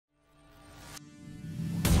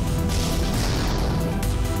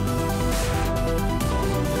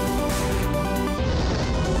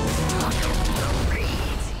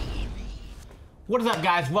What is up,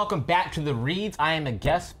 guys? Welcome back to the Reads. I am a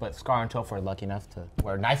guest, but Scar and Toph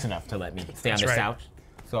were nice enough to let me stay on this couch.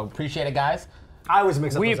 So appreciate it, guys. I always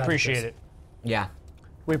mix up. We appreciate it. Yeah.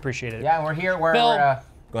 We appreciate it. Yeah, we're here. We're go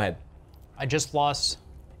ahead. I just lost.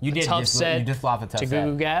 You did. Tough set You just lost a tough to set.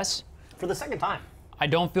 Gootecks. For the second time. I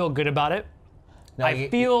don't feel good about it. No, I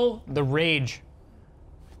feel the rage.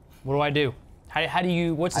 What do I do? How do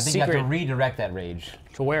you? What's the secret? I think you have to redirect that rage.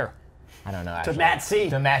 To where? I don't know. To Matt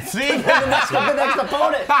C. To Matt C. the next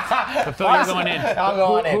opponent. But Phil, you're going in. I'm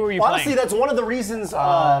going in. Who are you Honestly, playing? that's one of the reasons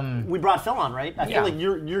we brought Phil on, right? I feel like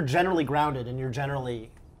you're generally grounded and you're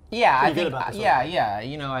generally I good think. about this Yeah.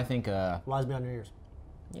 You know, I think. lies beyond your ears.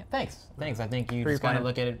 Yeah. Thanks. I think you just gotta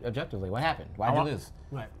look at it objectively. What happened? Why'd you lose?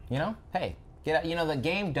 Right. You know? Hey, get out. You know, the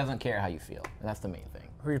game doesn't care how you feel. That's the main thing.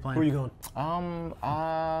 Who are you playing? Who are you going?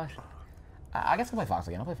 I guess I'll play Fox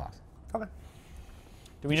again. I'll play Fox. Okay.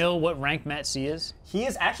 Do we know what rank Matt C is? He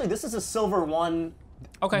is actually. This is a silver one.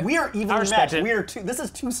 Okay. We are evenly matched. We are two. This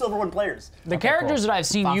is two silver one players. The characters that I've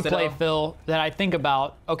seen Fox you play, Ditto. Phil, that I think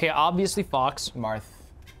about. Okay, obviously Fox. Marth.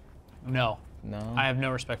 No. No. I have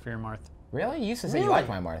no respect for your Marth. Really? You used to say you liked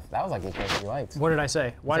my Marth. That was like the character you liked. What did I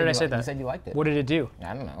say? Why did I say that? You said you liked it. What did it do?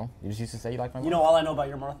 I don't know. You just used to say you liked my Marth. You know, all I know about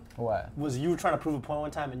your Marth What? was you were trying to prove a point one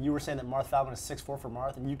time, and you were saying that Marth Falcon is 6'4" for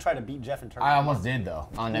Marth, and you tried to beat Jeff in tournament. I almost did though.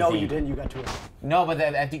 On No, FD. you didn't. You got 2-0. No, but the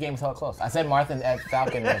FD game was hella close. I said Marth and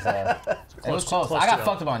Falcon was. It was close. close I got to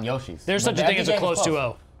fucked up on Yoshi's. There's But such a the thing FD as a game was close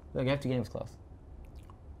 2-0. The FD game was close.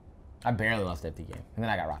 I barely lost the FD game, and then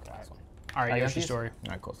I got rocked the last one. All right, Yoshi Yoshi's? story.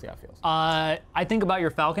 All right, cool. See how it feels. I think about your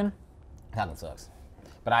Falcon. Falcon sucks.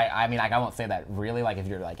 But I mean, like, I won't say that really. Like, if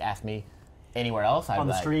you're like, ask me anywhere else, On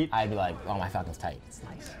the street? I'd be like, oh, my Falcon's tight. It's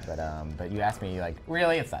nice. But you ask me, like,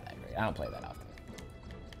 really, it's not that great. I don't play that often.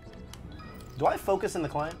 Do I focus in the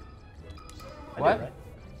client? I What? do, right?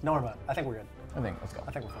 No, we're not. I think we're good. I think let's go.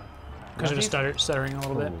 I think we're fine. Because you're just stuttering a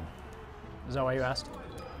little bit. Ooh. Is that why you asked?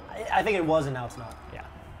 I think it was, and now it's not. Yeah.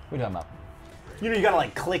 What are you talking about? You know, you gotta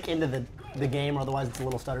like click into the game, or otherwise it's a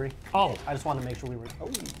little stuttery. Oh, I just wanted to make sure we were. Oh,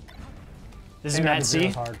 this is maybe I Matt did C.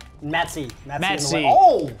 zeros hard. Matt C. Matt C.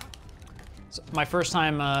 Oh. My first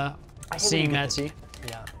time seeing Matt C.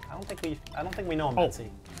 Yeah. I don't think we know him, Matt C.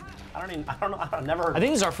 I don't know. I've never heard. I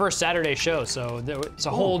think this is our first Saturday show, so it's a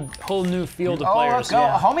whole new field of Oh, players. let's go.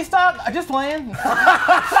 Yeah. Homie, stop. I'm just playing.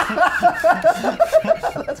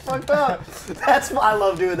 That's fucked up. I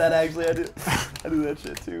love doing that. Actually, I do that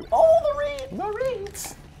shit too. Oh, the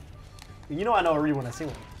reads. You know, I know a read when I see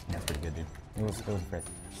one. That's pretty good, dude. It was great.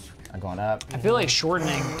 I'm going up. I feel like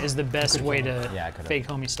shortening is the best way to could've. fake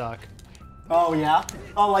homie stock. Oh yeah.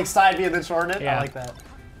 Oh, like side B and then shorten it. Yeah. I like that.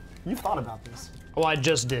 You've thought about this. Well, I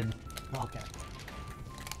just did. Okay.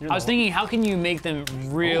 I was thinking, how can you make them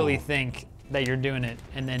really think that you're doing it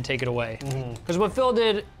and then take it away? Because what Phil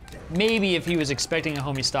did, maybe if he was expecting a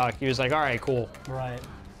homie stock, he was like, all right, cool. Right.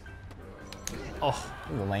 Oh.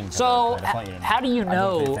 Lame So, I just want you to know. how do you I don't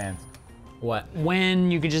know play fans. What? when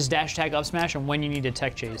you could just dash attack up smash and when you need to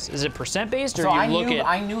tech chase? Is it percent based or So you look at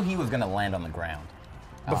I knew he was gonna land on the ground.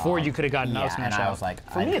 before you could have gotten up smash and out? I was like,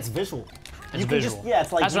 For me, it's visual. It's you can visual. just, yeah,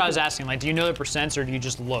 it's like That's what I was can- asking. Like, do you know the percents or do you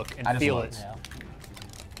just look and I just feel look. it? Yeah.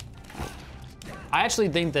 I actually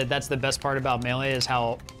think that that's the best part about Melee is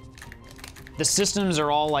how the systems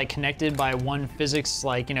are all like connected by one physics,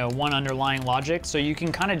 like, you know, one underlying logic. So you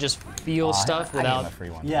can kind of just feel stuff I gave him without. a free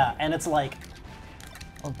one. Yeah, and it's like,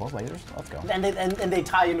 Oh, both lasers. Let's go. and they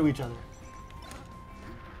tie into each other.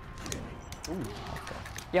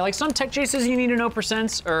 Yeah, like some tech chases you need to know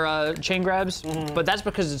percents or chain grabs, but that's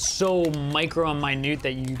because it's so micro and minute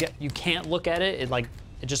that you can't look at it.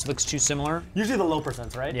 It just looks too similar. Usually the low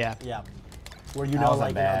percents, right? Yeah. Yeah. Where you That know, was a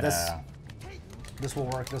like, bad, you know, this will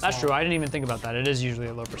work. This That's won't. true. I didn't even think about that. It is usually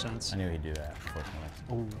at low percents. I knew he'd do that.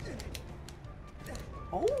 Unfortunately.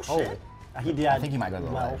 Oh shit. He did. I think he might go to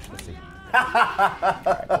the well. ledge. Let's see.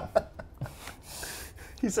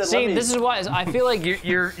 He said, See, let me. this is why I feel like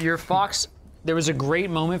your Fox. There was a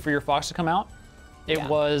great moment for your Fox to come out. It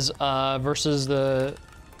was versus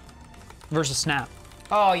Snap.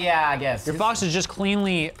 Oh yeah, I guess. Your Fox is just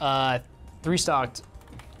cleanly three-stocked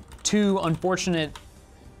two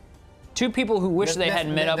people who wish they had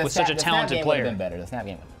met up with such a talented player. The snap game would have been better. The snap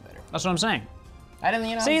game would have been better. That's what I'm saying. I didn't,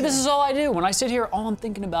 you know. See, this is all I do. When I sit here, all I'm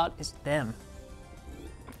thinking about is them.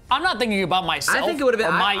 I'm not thinking about myself. I think it would have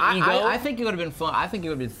been or my ego. I think it would have been fun. I think it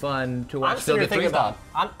would have been fun to watch I'm sitting Phil here get thinking three about.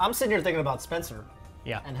 stop. I'm sitting here thinking about Spenser.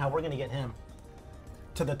 Yeah. And how we're gonna get him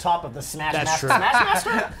to the top of the Smash That's Master. true. Smash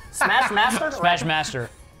Master. Smash Master. Smash Master.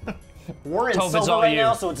 We're in Toph, it's silver all right you.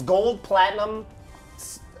 now, so it's gold, platinum,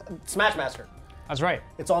 Smash Master. That's right.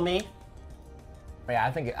 It's all me. Yeah,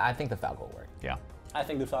 I think the Falco will work. Yeah. I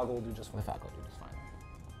think the Falco will do just The fine. Falco will do just fine.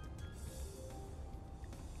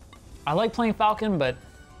 I like playing Falcon, but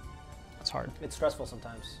it's hard. It's stressful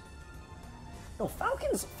sometimes. No,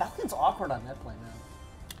 Falcon's awkward on Netplay, man.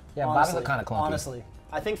 Yeah, Falcons are kind of clunky. Honestly,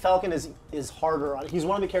 I think Falcon is harder. He's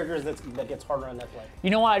one of the characters that gets harder on Netplay. You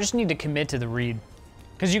know what? I just need to commit to the read.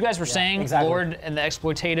 Because you guys were saying exactly. Lord and the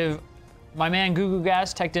exploitative. My man Goo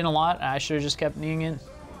Gas teched in a lot, and I should have just kept kneeing in.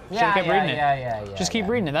 Yeah, kept reading it. Yeah. Just keep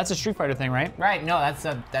reading it. That's a Street Fighter thing, right? Right. No, that's.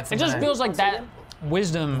 It just feels like that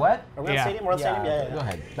wisdom. What? Are we on Stadium? We're on Stadium? Yeah. Go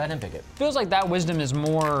ahead. Let him pick it. Feels like that wisdom is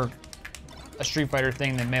more a Street Fighter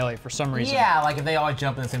thing than Melee for some reason. Yeah, like if they always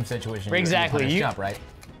jump in the same situation. Exactly. You jump, right?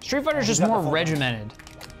 Street Fighter is just more regimented.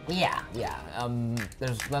 Yeah.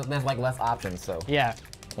 There's like less options, so. Yeah.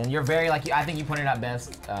 And you're very I think you pointed out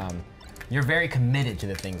best. You're very committed to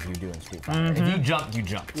the things you do in Street Fighter. If you jump, you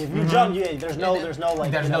jump. If you jump, there's no like.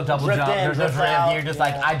 There's no double jump. There's no drift. You're just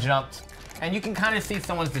like I jumped. And you can kind of see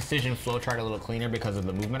someone's decision flowchart a little cleaner because of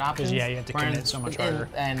the movement options. Yeah, you have to commit so much harder.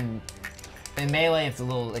 And in Melee, it's a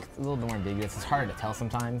little more ambiguous. It's harder to tell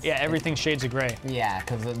sometimes. Yeah, everything's shades of gray. Yeah,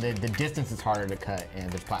 because the distance is harder to cut, and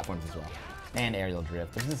there's platforms as well, and aerial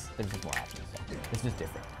drift. There's just more options. So it's just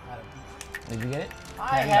different. Did you get it?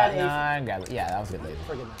 Yeah, that was good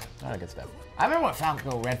laser. All right, good stuff. I remember when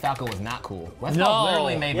Red Falco was not cool. Westfall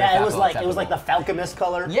literally made Red Falco it was like the Falcomist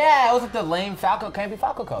color. Yeah, it was like the lame Falco, can't be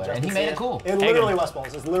Falco color, and he made it cool. It literally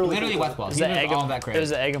Westballs. It's literally Westballs. It was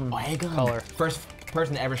the Eggum color. First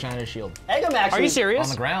person to ever shine his shield. Eggum actually. Are you serious? On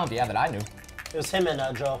the ground, yeah, that I knew. It was him and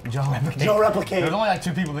Joe. Joe Replicate. Joe Replicate. There's only like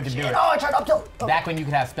 2 people that could do it. Oh, I tried up tilt. Back when you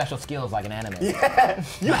could have special skills like an anime. Yeah,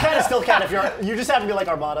 you kind of still can if you just have to be like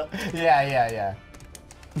Armada. Yeah.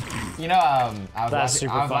 You know, I was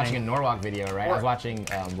watching a Norwalk video, right? I was watching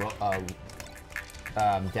Death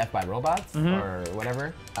by Robots or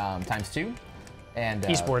whatever, ×2, and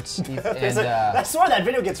esports. I swear that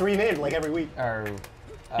video gets remade like every week.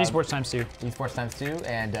 Esports ×2. Esports ×2,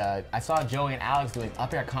 and I saw Joey and Alex doing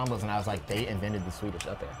up air combos, and I was like, they invented the Swedish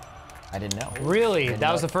up air. I didn't know. Really?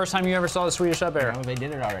 That was the first time you ever saw the Swedish up air? No, they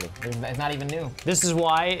did it already. It's not even new. This is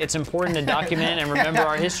why it's important to document and remember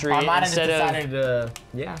our history instead of.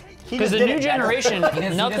 Yeah. Because the new generation, he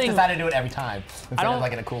just decided to do it every time instead of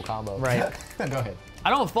like in a cool combo. Right. Go ahead. I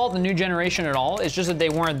don't fault the new generation at all. It's just that they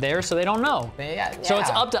weren't there, so they don't know. Yeah. So it's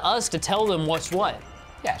up to us to tell them what's what.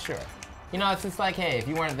 Yeah, sure. You know, it's just like, hey, if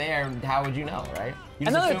you weren't there, how would you know, right?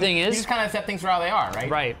 Another thing is, you just kind of accept things for how they are, right?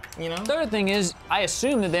 Right. You know? The other thing is, I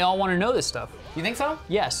assume that they all want to know this stuff. You think so?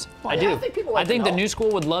 Yes, well, I do. I think the new school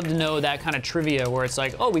would love to know that kind of trivia where it's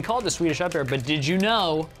like, oh, we called it the Swedish up air, but did you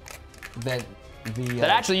know that that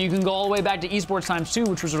actually you can go all the way back to Esports ×2,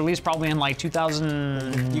 which was released probably in like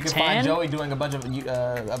 2010? You can find Joey doing a bunch of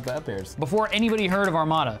up airs. Before anybody heard of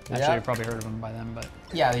Armada. Actually, you probably heard of him by then, but.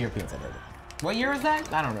 Yeah, the Europeans had heard it. What year was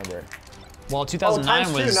that? I don't remember it. Well,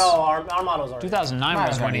 2009 was. Armada was already. 2009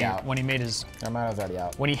 was when he made his. Armada was already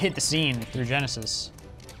out. When he hit the scene through Genesis.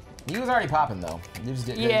 He was already popping though.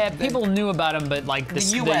 People knew about him, but like the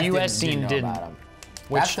US scene didn't.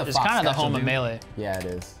 Which is kind of the home of Melee. Yeah, it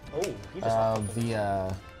is. Oh, he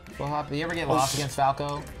the full hop. Do you ever get lost against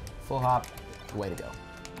Falco? Full hop, way to go.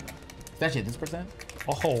 Especially at this percent.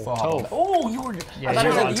 Oh, Toph. Oh, you were. Yeah, I thought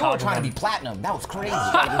you were trying to be platinum. That was crazy.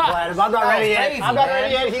 I'm not ready yet. I'm not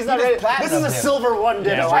ready yet. He's not ready. This is a silver one,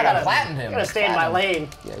 Ditto. I gotta platinum him. I gotta stay in my lane.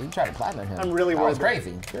 Yeah, you tried to platinum him. I'm really worried. That was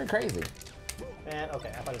crazy. You're crazy. Man, okay,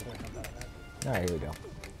 I thought he was gonna come back. All right, here we go.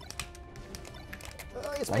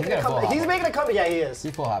 He's making a comeback. He's making a comeback. Yeah, he is.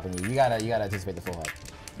 He's full hopping you. You gotta anticipate the full hop.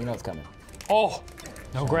 You know it's coming. Oh,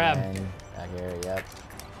 no grab. Back here, yep.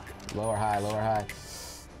 Lower high.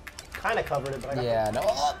 Kind of covered it, but I got yeah, no.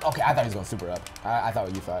 Okay, I thought he was going super up. I thought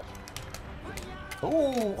what you thought.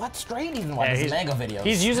 Ooh, what straight even watching his Mango videos.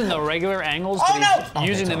 He's using the regular angles, but he's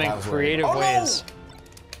using them in creative ways.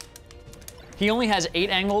 He only has 8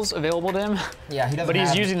 angles available to him. Yeah, he doesn't. But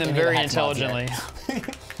he's using them very intelligently.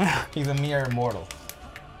 He's a mere mortal.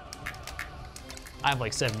 I have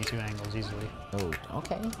like 72 angles easily. Oh,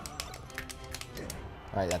 okay. All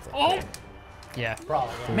right, that's it. Oh! Yeah.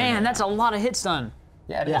 Probably. Yeah. Man, that's a lot of hits done.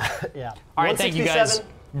 Yeah, yeah. All right, thank you guys.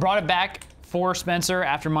 Brought it back for Spenser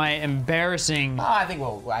after my embarrassing I think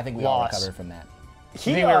we all recovered from that. You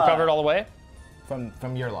think we recovered all the way?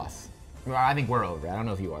 From your loss. Well, I think we're over it. I don't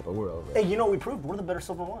know if you are, but we're over it. Hey, you know what we proved? We're the better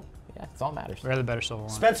silver one. Yeah, it's all matters. We're the better silver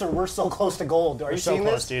one. Spenser, we're so close to gold. Are you seeing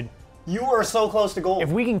this? Dude. You are so close to gold. If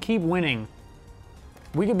we can keep winning,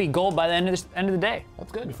 we could be gold by the end of the day.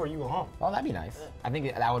 That's good. Before you go home. Oh, that'd be nice. I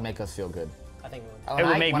think that would make us feel good. I think it would. It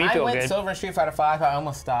would make me feel good. When I went silver in Street Fighter 5, I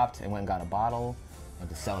almost stopped and went and got a bottle and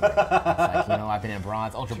just celebrated. It's like, you know, I've been in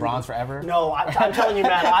bronze, ultra bronze forever. No, I'm telling you,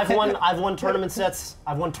 man. I've won tournament sets.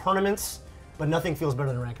 I've won tournaments but nothing feels better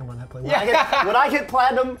than rank on Netplay. When I hit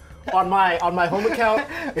platinum on my home account,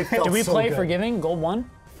 it felt Did we so play good. Forgiving Gold 1?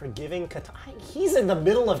 Forgiving Katana. He's in the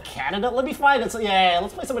middle of Canada. Let me find it. So yeah,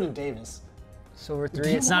 let's play someone in Davis. Silver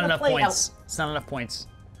 3. It's not enough points. It's not enough points.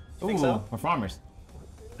 You think so? We're farmers.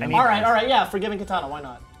 All right, yeah, Forgiving Katana. Why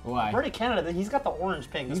not? Why? We're in Canada. He's got the orange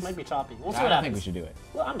pink. This might be choppy. We'll see I what don't happens. think we should do it.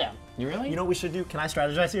 Well, I'm down. You really? You know what we should do? Can I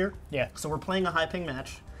strategize here? Yeah. So we're playing a high ping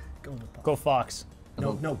match. Going with Puff. Go Fox.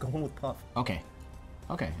 No, going with Puff. Okay.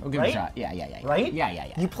 Okay, we'll give it Right? a shot. Yeah. Right? Yeah.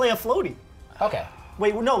 You play a floaty. Okay.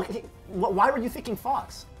 Wait, no. Why were you thinking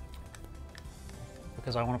Fox?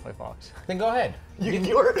 Because I want to play Fox. Then go ahead. There was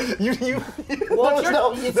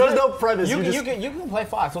it's no premise. You just, can play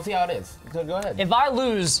Fox. We'll see how it is. So go ahead. If I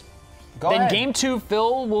lose, then ahead. game 2,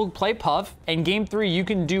 Phil will play Puff, and game 3, you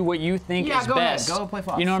can do what you think is go best. ahead. Go play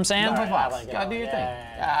Fox. You know what I'm saying? Go play Alright, Fox. I like it. Go do your thing.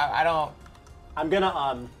 Yeah. I don't. I'm gonna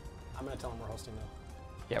tell him we're hosting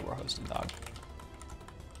though. Yeah, we're hosting, dog.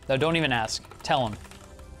 No, don't even ask. Tell him.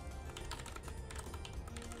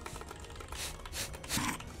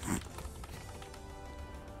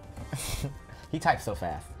 He types so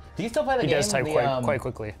fast. Do you still play the He game? does type quite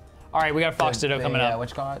quickly. All right, we got Fox Ditto coming up. What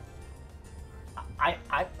you call it?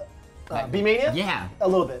 B-Mania? Yeah. A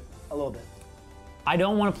little bit. I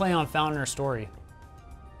don't want to play on Fountain or Story.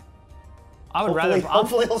 I would Hopefully, rather.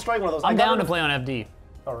 hopefully he'll strike one of those. I'm down to play on FD.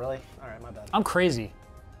 Oh really? All right, my bad. I'm crazy.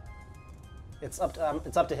 It's up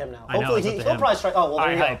to him now. I know, Hopefully it's up to he'll him. probably strike. Oh well, All there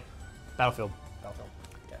right, you go. hype. Battlefield. Battlefield.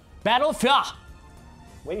 Okay. Battlefield.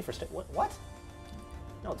 Waiting for what?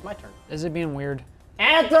 No, it's my turn. Is it being weird?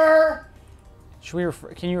 Answer. Should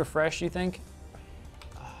we? Can you refresh? You think?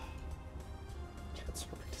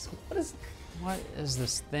 What is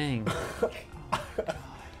this thing?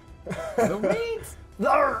 The reeds.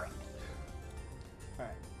 Alright.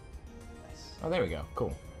 Oh, there we go.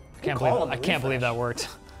 Cool. I can't believe that worked.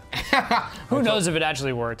 Who knows if it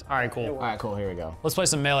actually worked? All right, cool. All right, cool. Here we go. Let's play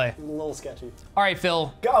some melee. A little sketchy. All right,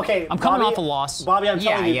 Phil. Okay. I'm coming Bobby, off a loss. Bobby, I'm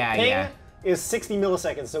telling you, yeah, ping yeah. is 60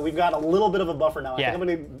 milliseconds, so we've got a little bit of a buffer now. Yeah. I think I'm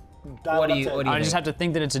gonna dial it up to. I just have to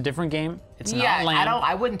think that it's a different game. It's not LAN.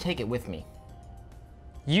 I wouldn't take it with me.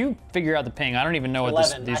 You figure out the ping. I don't even know what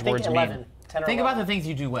 11. these I think words 11. mean. 10 or Think 11. about the things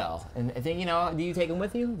you do well, and think, do you take them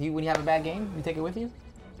with you? When you have a bad game, you take it with you?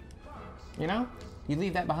 You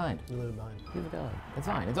leave that behind. You leave it behind. Leave it behind. It's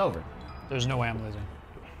fine. It's over. There's no way I'm losing.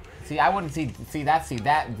 See, I wouldn't see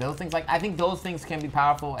that. Those things I think those things can be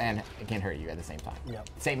powerful and it can hurt you at the same time. Yep.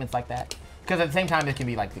 Statements like that. Because at the same time, it can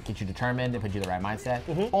be like to get you determined and put you in the right mindset.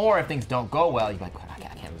 Or if things don't go well, you're like, I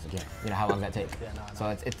can't lose again. How long does that take? So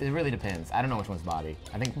it really depends. I don't know which one's Bobby.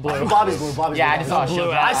 I think Bobby's blue. Bobby's Yeah, I blue. just saw a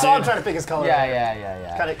shield. I saw him trying to pick his color.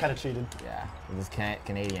 Yeah. Kind of cheated. Yeah, this is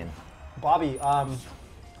Canadian. Bobby. Oh,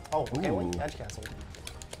 okay. Ooh. Wait, edge cancel.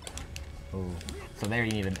 Ooh. So there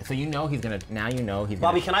you need it. So he's gonna. Now he's gonna.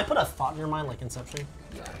 Bobby, can I put a thought in your mind like Inception?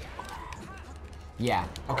 Yeah.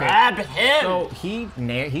 Okay. Grab him. So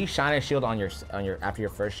he shine a shield on your after your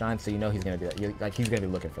first shine, so he's gonna do that. He's gonna be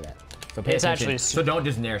looking for that. So pay It's attention. actually So don't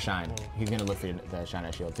just nair shine. He's gonna look for the shine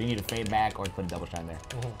a shield. So you need to fade back or put a double shine there.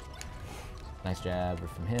 Nice jab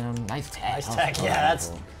from him. Nice tag. Nice tag. Yeah,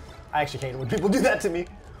 that's. I actually hate it when people do that to me.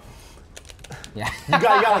 Yeah. You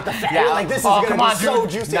got like the fat. Like this is gonna be so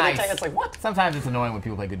juicy. Nice. It's like what? Sometimes it's annoying when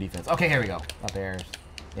people play good defense. Okay, here we go. Up airs.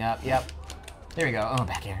 Yep. There we go. Oh,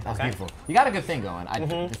 back air. That was beautiful. You got a good thing going.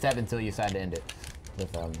 I stepped until you decided to end it.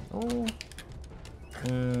 With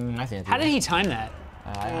nice answer. How did he time that?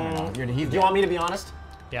 Do I don't know. you want me to be honest?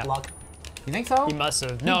 Yeah. Luck. You think so? He must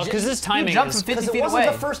have. No, because this timing He jumped is. from 50 Because it feet wasn't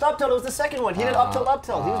away. the first up tilt, it was the second one. He did up tilt,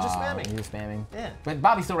 he was just spamming. He was spamming. Yeah. But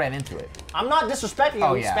Bobby still ran into it. I'm not disrespecting him.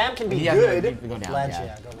 Oh, yeah. Spam can be He has good. to go down, Ledge,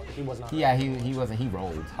 yeah. he was not. Yeah, he wasn't. He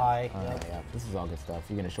rolled. High. Yeah. This is all good stuff.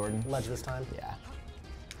 You're gonna shorten. Ledge this time. Yeah.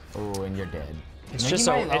 Oh, and you're dead. It's No, just you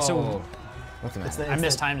so. might- It's so. What's the matter? I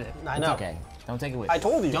mistimed it. I It's know. okay. Don't take it with you. I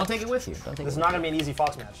told you. Don't take it with you. Don't take This is it not gonna be an easy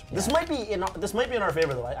Fox match. This might be in our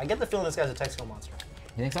favor though. I get the feeling this guy's a tech skill monster.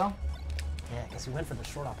 You think so? Yeah, because he went for the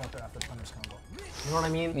short up there after the Thunder's combo. You know what I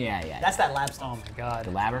mean? Yeah. That's that lab Oh stuff. my god.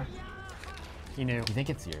 The labber? He knew. You think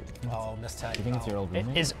it's your? Oh, mistake. You think it's your old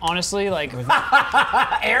roommate? It's honestly like.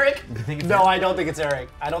 Eric? You think it's No, I don't think it's Eric.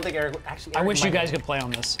 I don't think Eric. Actually, I Eric wish you might guys be. could play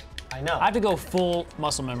on this. I know. I have to go full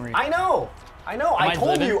muscle memory. I know. I I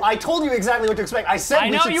living? I told you exactly what to expect. I said I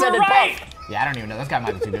we know should you send were it right. buff. Yeah, I don't even know. This guy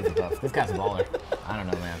might be too good for Toph. This guy's a baller. I don't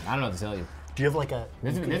know, man. I don't know what to tell you. Do you have like a?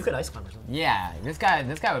 This- you this- could ice climb or something. Yeah, this guy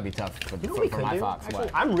would be tough for, You know what we for could my do? Fox. Actually,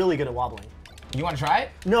 What? I'm really good at wobbling. You want to try it?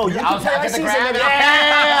 No, you I can was play after ice the season. grab.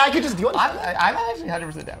 Yeah, I could just do it. I'm actually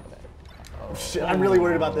 100% down for that. Shit, I'm really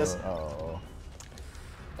worried about this. Oh.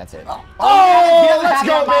 That's it. Oh, let's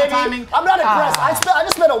go, baby! Timing. I'm not impressed. I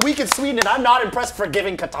just spent a week in Sweden, and I'm not impressed.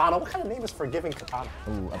 Forgiving Katana. What kind of name is Forgiving Katana?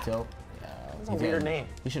 Ooh, up tilt. That's a weird name.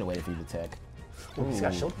 He should have waited for you to tech. Ooh, he's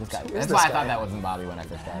got shield. That's why I thought that wasn't Bobby when I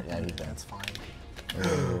first started. Yeah, he's dead. That's fine.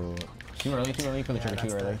 Ooh. Too early, put the trigger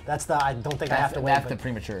too early. That's the, I don't think I have to wait. That's the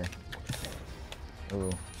premature. Ooh.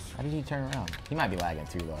 How did he turn around? He might be lagging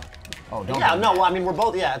too, though. Oh, don't. Yeah, no, well, I mean, we're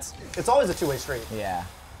both, yeah, it's always a two-way street. Yeah.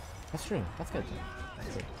 That's true. That's good.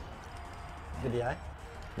 Good DI?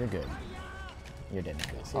 You're good. You're dead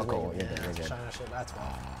now. Oh, cool. You're good. You're good. China shit, that's fine.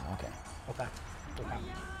 Okay. Okay.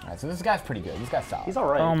 Alright, so this guy's pretty good. This guy's solid. He's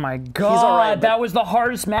alright. Oh my god, He's alright, that was the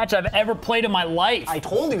hardest match I've ever played in my life. I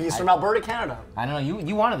told you, he's from Alberta, Canada. I know,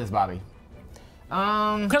 you wanted this, Bobby.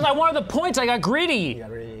 Because I wanted the points, I got greedy.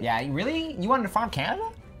 Yeah, really? You wanted to farm Canada?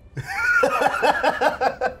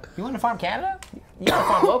 You wanted to farm Canada? You gotta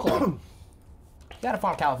farm locally. You gotta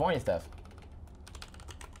farm California stuff.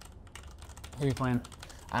 Who are you playing?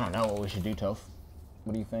 I don't know what we should do, Toph.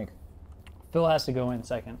 What do you think? Phil has to go in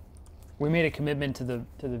second. We made a commitment to the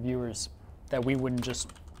viewers that we wouldn't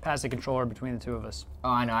just pass the controller between the two of us. Oh,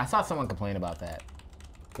 I know. I saw someone complain about that.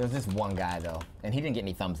 There's this one guy, though, and he didn't get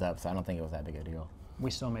any thumbs up, so I don't think it was that big a deal.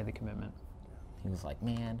 We still made the commitment. He was like,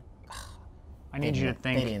 man. I need you to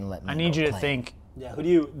think. They didn't let me I need you to play. think. Yeah, who do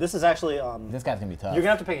you, this is actually, This guy's gonna be tough. you're gonna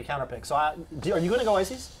have to pick a counter pick. So, are you gonna go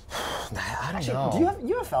Ices? I don't Actually, know.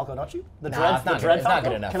 you have Falco, don't you? The Nah, Dread, it's not the Dread good. It's not Falco?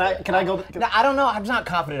 good enough. Can I go? No, I don't know. I'm not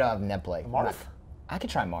confident of Netplay. Marth? I could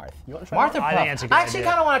try Marth. You want to try Marth or I Puff? think that's a good I actually idea.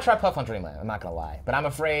 kind of want to try Puff on Dreamland. I'm not gonna lie, but I'm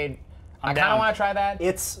afraid. I kind down. of want to try that.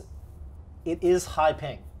 It is high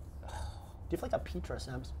ping. Do you have like a Petra,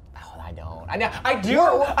 Sims? Oh, I don't. I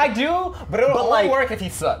do, but it'll only like- work if he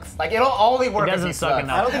sucks. Like it'll only work It if doesn't he suck sucks.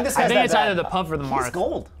 enough. I don't think this I guy's think that it's bad. either the Puff or the Marth. He's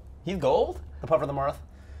gold. He's gold. The Puff or the Marth.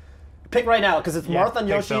 Pick right now, because it's Yeah, Marth on pick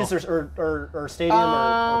Yoshi's or Stadium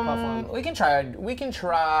or Puff on. We can try. We can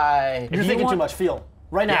try. You're thinking too much. Feel.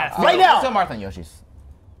 Right now. Yeah, right Still now! Marth on Yoshi's.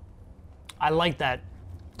 I like that,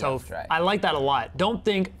 Toph. that's right. I like that a lot. Don't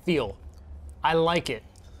think, feel. I like it.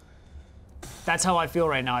 That's how I feel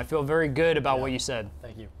right now. I feel very good about what you said.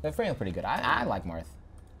 Thank you. They're feeling pretty good. I like Marth.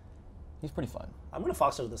 He's pretty fun. I'm going to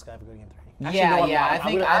Foxer this guy for good game 3.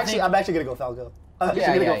 I'm actually going to go Falco.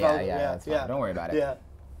 Yeah, that's fine. Don't worry about it. Yeah.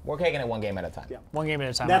 We're taking it one game at a time. Yeah. One game at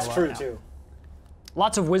a time. That's I love true, it now. too.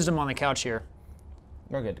 Lots of wisdom on the couch here.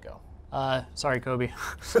 We're good to go. Sorry, Kobe.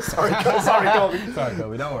 Sorry, Kobe. Sorry,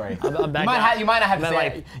 Kobe. Don't worry. I'm back You might not have to say.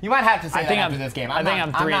 like- You might have to say I think that after I'm- this game. I think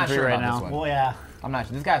I'm 3 not and 3 sure right about now. this one. Well, yeah. I'm not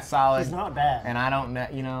sure. This guy's solid. He's not bad. And I don't know.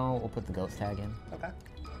 You know, we'll put the goats tag in. Okay.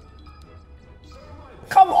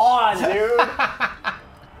 Come on, dude.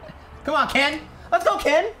 Come on, Ken. Let's go,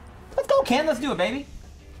 Ken. Let's go, Ken. Let's do it, baby.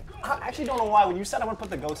 I actually don't know why. When you said I want to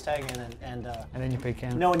put the ghost tag in And then you pick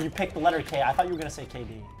him. no, and you picked the letter K, I thought you were going to say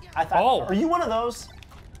KD. I thought, Oh. Are you one of those?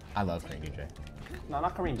 I love Kareem DJ. No,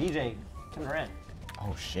 not Kareem. DJ. Kevin Durant.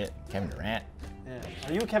 Oh shit, Kevin Durant. Yeah.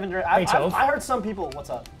 Are you a Kevin Durant? Hey, Toph. I heard some people. What's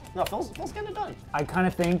up? No, Phil's getting it done. I kind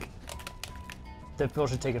of think that Phil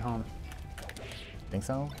should take it home. Think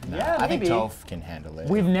so? Yeah, I think maybe. Toph can handle it.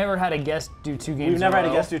 We've never had a guest do 2 games We've never in had a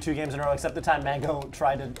a row, guest do 2 games in a row, except the time Mango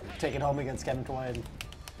tried to take it home against Kevin Toy. And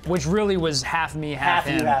which really was half me, half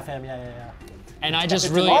him. you, half him. Yeah. And I just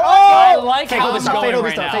It's really, tomorrow. I like Fake how Obi it's style, going fake Obi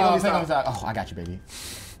right style, now. fake Obi Oh, style. oh, I got you, baby.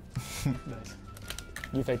 Nice.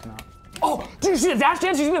 You faked him out. Oh, did you see the dash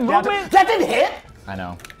dance? You see the movement? That didn't hit? I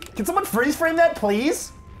know. Can someone freeze frame that,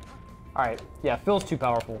 please? All right, yeah, Phil's too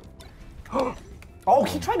powerful. Oh,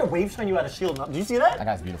 he tried to wave shine you out of shield. Did you see that? That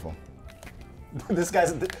guy's beautiful. this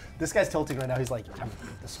guy's tilting right now. He's like, I'm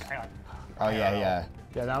this guy on. Oh yeah.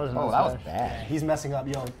 Yeah, that was. Oh, that was bad. He's messing up,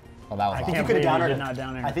 yo. Oh, that was I think awesome. you could have believe down you aired did him. not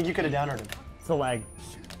down air. I think you could have down aired him. It's the lag.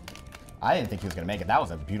 I didn't think he was gonna make it. That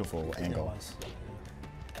was a beautiful It angle. was.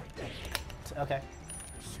 Okay.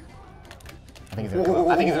 I think he's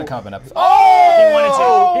gonna come up and up.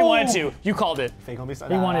 Oh! He wanted to. You called it. Fake home. He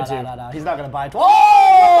wanted to. No. He's not gonna buy it.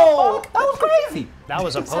 Oh! That was crazy. That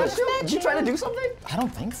was a post. Did you try to do something? I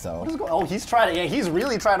don't think so. Oh, he's trying to. Yeah, he's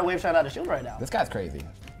really trying to wave shine out of shield right now. This guy's crazy.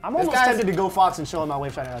 I'm this almost guy's- tempted to go Fox and show him how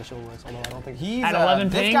wave shine out of shield works. Although I don't think He's At 11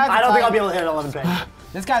 this ping? guy's I don't think like- I'll be able to hit 11 ping.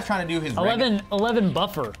 This guy's trying to do his 11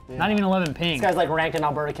 buffer. Not even 11 ping. This guy's like ranked in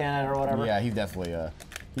Alberta, Canada, or whatever. Yeah, he's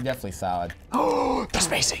definitely solid. The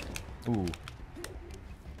spacing. Ooh.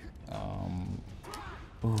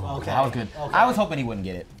 Okay. That was good. Okay. I was hoping he wouldn't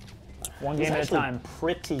get it. One He's game at a actually time.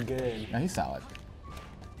 pretty good. No, he's solid.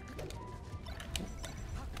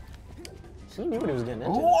 He knew what he was getting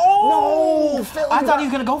into. Oh! No, Phil, I thought he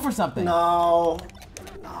was gonna go for something. No, All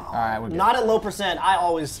right, we're good. not at low percent. I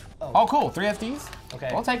always. Oh, cool. 3 FDs. Okay.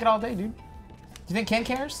 I'll take it all day, dude. Do you think Ken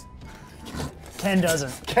cares? Ken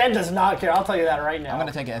doesn't. Ken does not care. I'll tell you that right now. I'm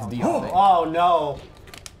gonna take an SD all day. Oh no.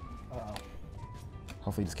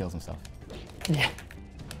 Hopefully he just kills himself. Yeah.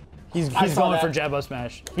 He's saw going that. for Jabbo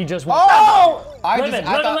Smash. He just wants Oh! Livin'.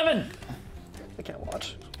 I can't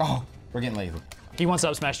watch. Oh, we're getting lazy. He wants to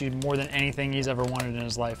up smash you more than anything he's ever wanted in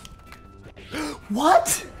his life.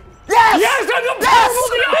 What? Yes! Yes, that's a powerful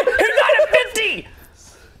DI! He died at 50!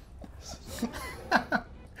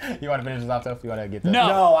 You want to finish this off, Toph? You want to get this? No.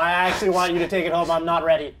 No, I actually want you to take it home. I'm not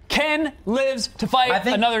ready. Ken lives to fight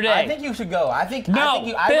another day. I think you should go. I think No, I think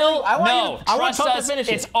you, Bill, I want no. you to, I want Trust Toph to us, finish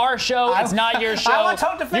it. it's our show, it's not your show. I want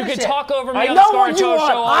Toph to finish You it. can talk over me I on know the Scar what and you Joe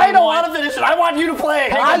want. show all I you don't want. want to finish it. I want you to play.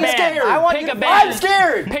 Pick a I'm band. scared. I want Pick you a to- band. I'm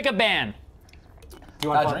scared. Pick a band. Do you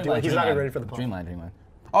want to do it? He's not even ready for the pump. Dreamline.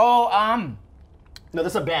 Oh, No,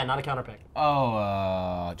 this is a ban, not a counter pick.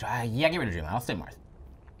 yeah, get rid of Dreamline. I'll stay Marth.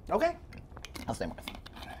 Okay. I'll stay Marth.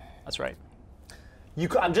 That's right. You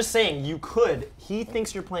could, I'm just saying, you could. He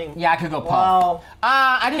thinks you're playing. Yeah, I could go Puff. Well,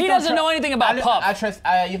 I just He don't doesn't know anything about Puff. I trust.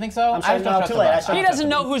 You think so? I'm sorry, I just don't no, trust too the late. Puff. He doesn't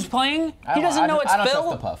know who's playing. He doesn't know it's I don't Phil.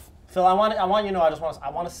 trust the Puff. Phil, I want you to know. I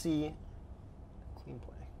want to see clean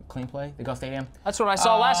play. Clean play. The Go Stadium. That's what I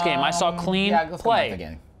saw last game. I saw clean Yeah, let's go play. Marth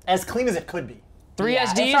again. As clean as it could be. 3 Yeah, it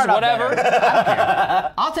SDs, started out whatever.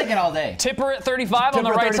 better. I'll take it all day. Tipper at 35 on the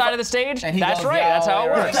Tipper at right 35. side of the stage. And he That's goes right. the That's other how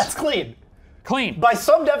it way works. That's clean. Clean. By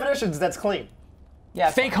some definitions, that's clean.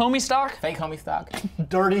 Yeah. Fake homie stock. Fake homie stock.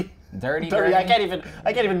 Dirty. Dirty. I can't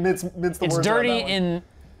even mince the words. It's around dirty that one. in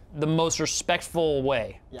the most respectful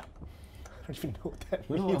way. Yeah. I don't even know what that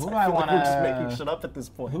Who do means. I feel like wanna- we're just making shit up at this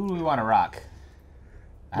point. Who do we want to rock?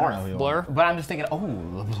 I don't know who you Blur? want. But I'm just thinking,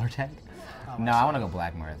 Blur tag. No, I want to go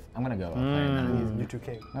Black Marth. I'm gonna go player none of these. U2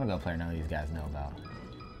 King. I'm gonna go player none of these guys know about.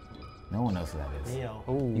 No one knows who that is. Neo.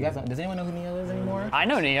 You guys, does anyone know who Neo is anymore? I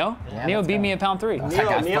know Neo. Yeah, Neo let's beat go. me at pound 3. That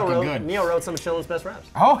guy's fucking good. Neo wrote some of Shillin's best raps.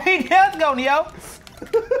 Oh, he does go Neo.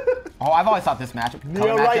 I've always thought this matchup.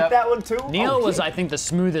 Neo write that one too? Neo Oh, was, he- I think, the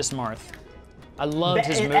smoothest Marth. I loved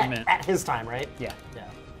his at- movement. At his time, right? Yeah. Yeah.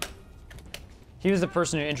 He was the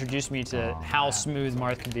person who introduced me to how smooth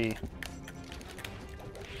Marth can be.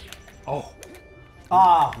 Oh.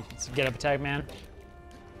 Ah. Let's get up attack, man.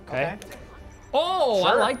 Okay. Okay. Oh,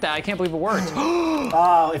 I Sure. like that. I can't believe it worked.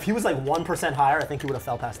 If he was like 1% higher, I think he would have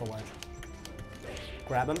fell past the ledge.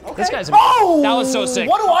 Grab him. Okay. This guy's Oh! That was so sick.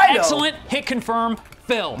 What do I know? Excellent. Hit confirm.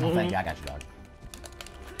 Phil. Thank you, I got you, dog.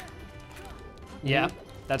 Yeah,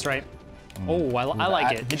 that's right. Oh, I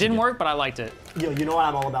like it. It didn't work, but I liked it. Yo, you know what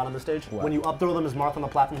I'm all about on this stage? What? When you up throw them as Marth on the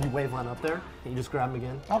platform, you wave line up there, and you just grab them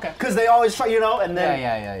again. Okay. Because they always try, and then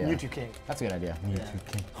Yeah. U2 King. That's a good idea.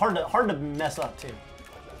 Hard to mess up too.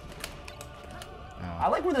 Oh. I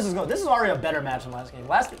like where this is going. This is already a better match than last game.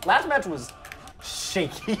 Last match was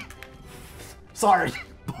shaky. Sorry.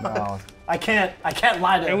 No. I can't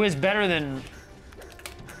lie to It was better than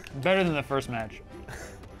the first match.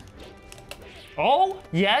 Oh,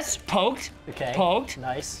 yes, poked. Okay. Poked.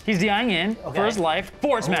 Nice. He's DIing in for his life.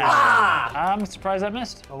 Forward smash. Ah! I'm surprised I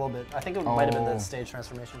missed. A little bit. I think it might have been the Oh. stage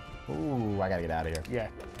transformation. Ooh, I gotta get out of here. Yeah.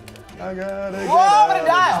 I gotta Whoa, I'm gonna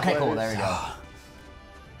die. Okay, cool. There we go.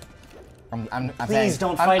 I'm Please saying,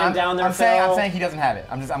 don't fight him down there, I'm saying Phil. he doesn't have it.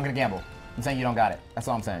 I'm gonna gamble. I'm saying you don't got it. That's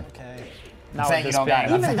all I'm saying. Okay. Not saying with you this don't got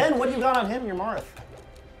bang. it. Even then, what do you got on him? You're Marth.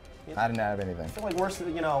 I didn't have anything. I feel like worst,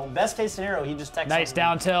 best case scenario, he just texts. Nice something.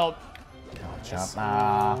 down tilt. Jump.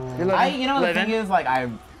 You're living. The Living. thing is, like, I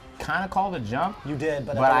kind of called a jump. You did,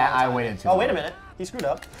 but I waited too Oh, long. wait a minute. He screwed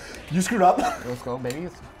up. You screwed up. Let's go, baby.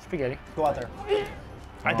 Spaghetti. Go out there.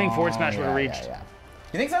 I think forward smash would have reached. Yeah.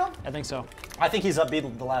 You think so? I think so. I think he's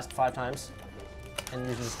upbeat the last 5 times. And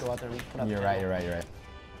you can just go out there and put up You're the right. tempo. You're right.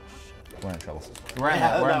 We're in trouble. We're in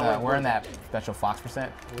Yeah, that. no, We're in that special Fox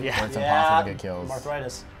percent. Yeah. Where it's Yeah. impossible to get kills.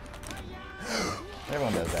 Marthritis.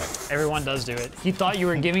 Everyone does that. Everyone does do it. He thought you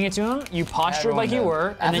were giving it to him. You postured like you Everyone were,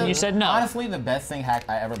 does. and then That's you said no. Honestly, the best thing hack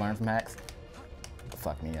I ever learned from hacks.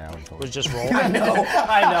 Fuck me, I was Was just roll. I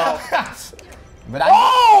know. But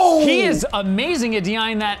Oh! He is amazing at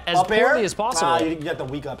DIing that as Up air? poorly as possible. Ah, you got the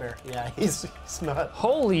weak up air. Yeah, he's not.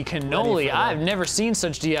 Holy cannoli, that. I've never seen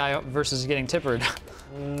such DI versus getting tippered.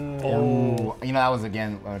 Oh, you know that was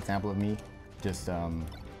again an example of me. Just oh.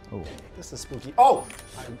 This is spooky. Oh!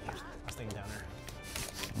 I was thinking down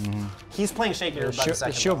there. He's playing shakier by the The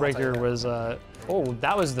second. shield though, I'll tell you breaker that. was, oh,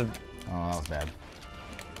 that was the, Oh, that was bad.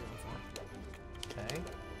 Okay.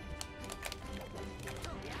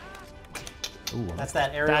 Ooh, That's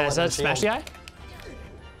that aerial. is and that smash shield. DI?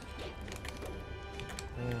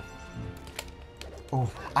 Oh,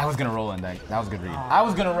 I was gonna roll in that. That was a good read. I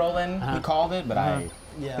was gonna roll in. He called it, but I.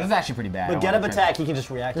 Yeah. This is actually pretty bad. But I get up wanna attack, he can just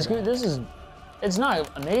react. This to that. is It's not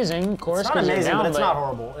amazing, of course. It's not amazing, down, but it's not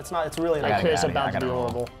horrible. It's not. It's really not. It's about to be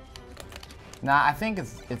horrible. Nah, I think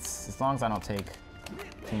it's as long as I don't take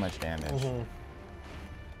too much damage.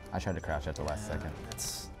 I tried to crouch at the last second.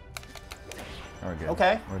 We're good.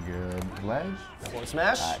 Okay. We're good. Ledge. Forward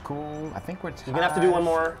smash. All right, cool. I think we're tied. You're gonna have to do one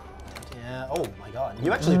more. Yeah. Oh my God.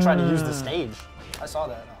 You actually tried to use the stage. I saw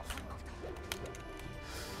that.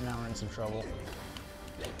 Now we're in some trouble.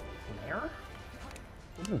 Where?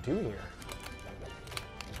 What do you do here?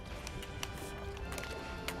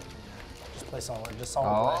 Just play solid. Just solid.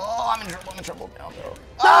 Oh, I'm in trouble now, bro.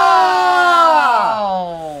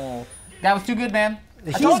 Oh! That was too good, man.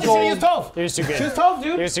 I told you to use Toph. He was too good. Choose Toph,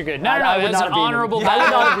 dude. He was too good. No, it was an honorable battle.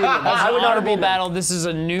 That was an honorable battle. This is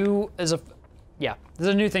a new, this is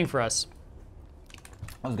a new thing for us.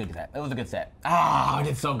 That was a good set. It was a good set. Ah, we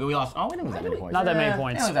did so good. We lost. Oh, we didn't lose that many points. Not that many points.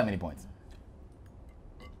 We didn't lose that many points.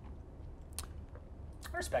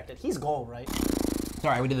 I respect it. He's gold, right?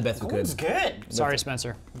 Sorry, we did the best we could. Gold's good. Sorry,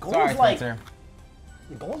 Spencer. Gold's Sorry, like, Spencer.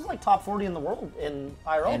 Gold's like top 40 in the world in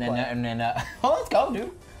IRL play. And then, oh, let's go,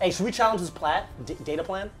 dude. Hey, should we challenge his plat data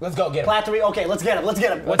plan? Let's go get him. Plat 3. Okay, let's get him. Let's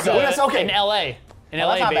get him. What's okay. in LA? In LA,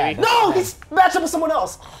 that's not baby. bad. No, he's matched up with someone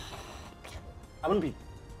else. I'm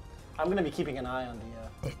gonna be keeping an eye on the.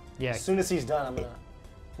 Yeah. As soon as he's done, I'm gonna.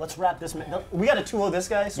 Let's wrap this. No, we got to 2-0 this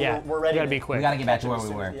guy, so Yeah. we're ready. We gotta be quick. We gotta get back to where we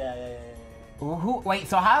were. Yeah. Wait,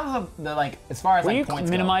 so how the like, as far as Will like you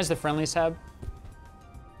points minimize the friendlies tab?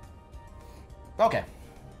 go? Okay.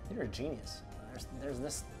 You're a genius. There's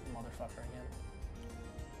this motherfucker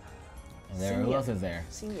There, who else is there?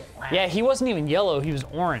 again. Yeah, he wasn't even yellow. He was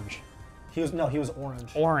orange. He was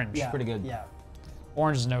orange. Orange. Yeah. Pretty good. Yeah.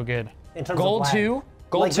 Orange is no good. In terms Gold of lag. 2?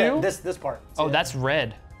 Gold Like 2? this part. Oh, See that's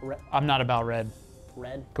red. Red. I'm not about red.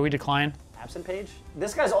 Red. Can we decline? Absent page.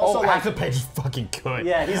 This guy's also Oh, like. Absent Page is fucking good.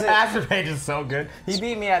 Yeah, he's a- Absent Page is so good. He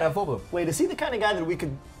beat me at a football. Wait, is he the kind of guy that we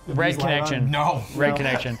could? Red connection. No. Red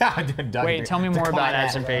connection. Wait, tell me more about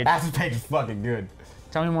Absent Page. Absent Page is fucking good.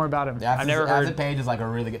 Tell me more about him. I've never heard. Absent Page is like a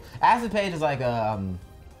really good. Absent Page is like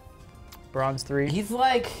Bronze 3. he's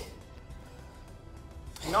like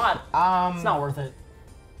It's not worth it.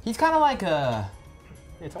 he's kind of like Yeah,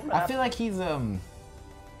 tell him to I feel like he's kind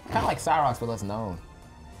of like Cyrox but less known.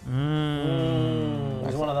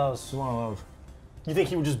 he's one of those. He's one of those. You think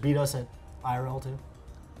he would just beat us at IRL too?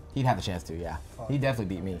 He'd have the chance to, yeah. He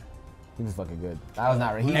definitely beat me. He was fucking good. I was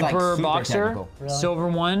not ready. He's like Emperor super Boxer, technical. Really? Silver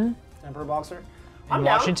 1. Emperor Boxer. In I'm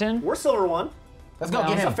down. Washington? We're silver 1. Let's go No,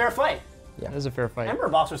 get It's him. a fair fight. That is a fair fight. Emperor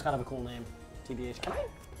Boxer's kind of a cool name. TBH. Can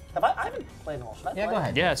I? I haven't played in all. Should I Yeah, play? go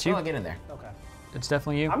ahead. Yeah, it's you. I'll get in there. Okay. It's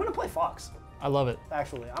definitely you. I'm gonna play Fox. I love it.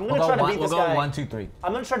 Actually, I'm We'll gonna try go, to beat we'll this go guy. 1, 2, 3.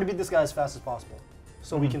 I'm gonna try to beat this guy as fast as possible,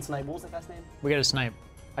 so we can snipe. What was that guy's name? We got a snipe.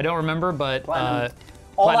 I don't remember, but Platinum.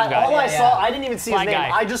 All Platinum guy. I Yeah, saw, yeah. I didn't even see Flat his name.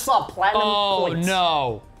 guy. I just saw platinum Oh points.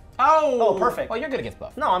 no! Oh, perfect. Oh, you're good against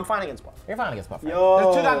Buff. No, I'm fine against Buff. You're fine against Buff. Right?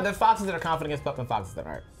 Yo. There's foxes that are confident against Buff and foxes that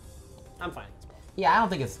aren't. I'm fine against Buff. Yeah, I don't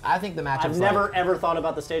think it's. I think the matchup's I've never ever thought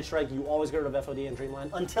about the stage strike. You always get rid of FOD and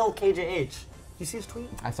Dreamland until KJH. You see his tweet?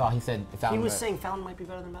 I saw. He said. He was saying Fountain might be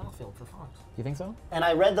better than Battlefield for Fox. You think so? And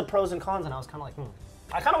I read the pros and cons, and I was kind of like,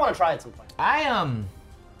 I kind of want to try it sometime.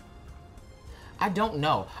 I don't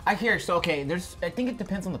know. I hear so. Okay, there's. I think it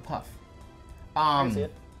depends on the puff. I can see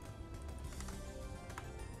it.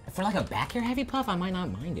 For like a back air heavy puff, I might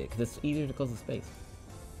not mind it because it's easier to close the space.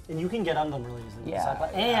 And you can get on them really easily. Yeah,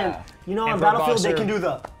 And you know, on Emperor Battlefield they Boxer. can do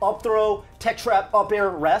the up throw, tech trap, up air,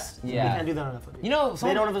 rest. Yeah. They can't do that on FOD. You know,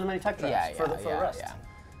 they don't have as many tech traps for the rest. Yeah.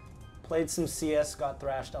 Played some CS, got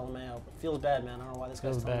thrashed LMAO. Feels bad, man. I don't know why this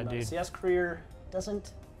guy's Feels talking bad, about it. dude. CS career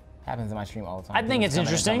doesn't. Happens in my stream all the time. I think People it's come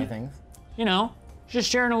in and tell me interesting. things. You know, just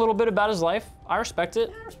sharing a little bit about his life. I respect it.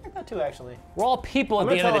 I respect that too, actually. We're all people at I'm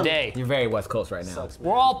the gonna end of the tell day. You're very West Coast right now. Sucks, man.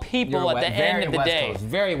 We're all people You're at the end of the West day. Coast.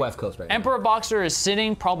 Very West Coast right now. Emperor Boxer is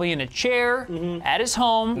sitting probably in a chair at his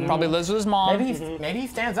home. Probably lives with his mom. Maybe he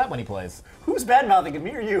stands up when he plays. Who's bad mouthing him?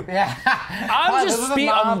 Me or you? Yeah. I'm just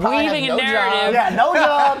I'm weaving a narrative. Yeah, no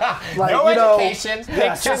job. Like, No you know, education.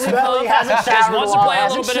 Yeah, Just Smelly hasn't just showered wants in to a play a while,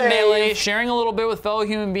 little bit hasn't of melee, shaved. sharing a little bit with fellow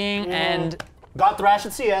human being, and Got thrashed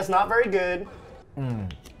at CS, not very good.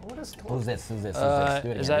 What is Who's this? Do it is again, that do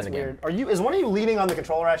it again. weird? Are you? Is one of you leaning on the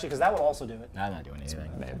controller actually? Because that would also do it. I'm not doing anything.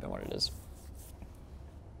 may have been what it is.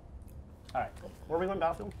 All right, where are we going,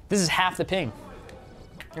 Battlefield? This is half the ping.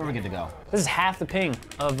 Here we're good to go. This is half the ping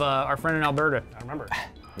of our friend in Alberta. I remember.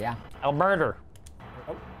 Yeah. Alberta.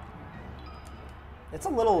 It's a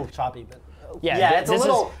little choppy, but Yeah, it's a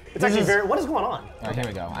little. It's actually is- very. What is going on? All right, here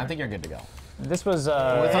we go. I think you're good to go. This was It's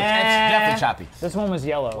definitely choppy. this one was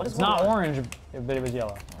yellow. is It's not going on? orange, but it was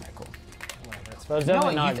yellow. All right, cool. So it's No,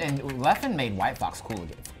 definitely not. and Leffen made White Fox cool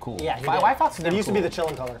again. cool. Yeah, he White Fox is It never used to cool. be the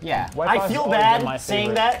chilling color. Yeah. White I Fox feel has always been my bad saying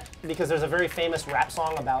favorite. that because there's a very famous rap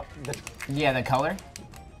song about the Yeah, the color.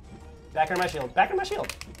 back under my shield. Back under my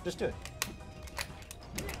shield. Just do it.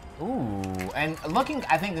 Ooh, and looking,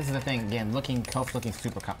 I think this is the thing again. Toph's looking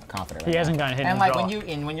super confident. Right He hasn't now. gotten hit And in like the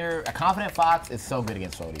jaw. when you're a confident Fox, is so good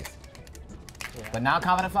against floaties. Yeah. But not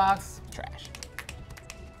confident Fox, trash.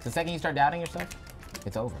 The second you start doubting yourself,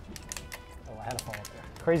 it's over. Oh, I had to fall up there.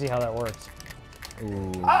 Crazy how that works.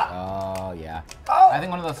 Ooh, oh yeah. Oh! I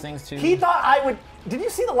think one of those things too. He thought I would. Did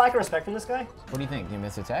you see the lack of respect from this guy? What do you think? Did you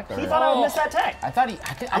miss a tech? Or? He thought I would miss that tech. I thought he.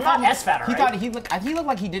 I'm thought not S-Fatter, He right? thought he looked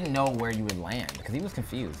like he didn't know where you would land because he was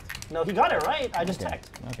confused. No, he got it right. I just Okay. teched.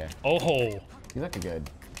 Okay. Oh, You looked good.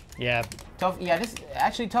 yeah. Toph, yeah,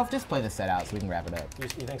 Toph, just play this set out so we can wrap it up. You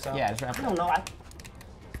think so? Yeah, just wrap I it don't up. know.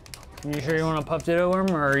 You sure you want to puff ditto him,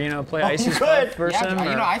 or play Icy's could. puff versus him?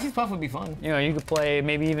 Yeah, or- Icy's Puff would be fun. You could play,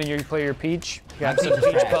 maybe even you play your Peach. Got Peach some is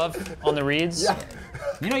Peach trash. puff on the reeds.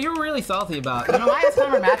 Yeah. You're really salty about. My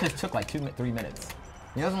S-Timer matches took like 3 minutes.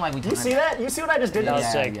 He doesn't like we. You see that? You see what I just did? That was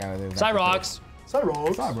Yeah, sick. yeah, it was Cyrox.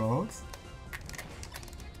 Cyrox.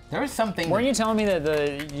 There was something. Weren't you telling me that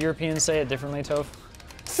the Europeans say it differently, Toph?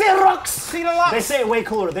 Cyrox. They say it way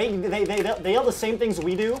cooler. They yell the same things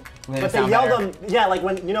we do, but they sound yell better. them. Yeah, like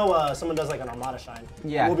when someone does like an Armada shine.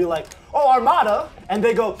 Yeah. We'll be like, oh Armada, and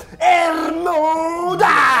they go Ermoda.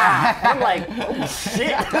 And I'm like, oh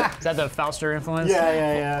shit. Is that the Fauster influence?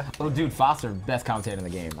 Yeah. Oh, dude, Foster, best commentator in the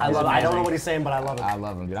game. I love it. I don't know what he's saying, but I love it. I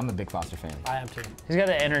love him, dude. I'm a big Foster fan. I am too. He's got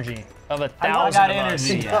the energy of 1,000 I of got us.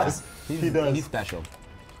 energy. He Yeah. does. He's, He does. He's special.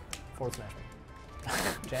 Forward smash.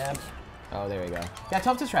 Jab. Oh, there we go. Yeah,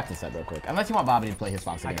 Toph, just wrap this up real quick. Unless you want Bobby to play his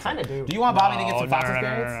Fox against kinda him. do. Do you want Bobby to get No, some no, Fox no, no,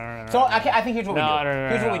 experience? no, no, no, So no. I think here's what we do. No, no, no,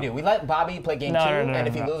 Here's no, what we no. do. We let Bobby play game No, 2, no, no, and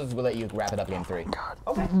if he no. loses, we'll let you wrap it up game 3.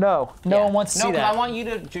 No one wants to No, see because that. I want you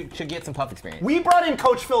to get some Puff experience. We brought in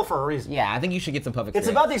Coach Phil for a reason. Yeah, I think you should get some Puff experience.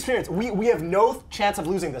 It's about the experience. We have no chance of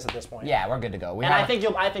losing this at this point. Yeah, we're good to go. And I think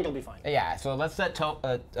you'll be fine. Yeah, so let's let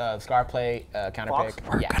Scar play counter Fox? pick.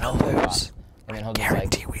 We're Yeah, gonna he'll play lose. Fox. And then he'll just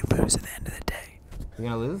like, we lose at the end of the day. we're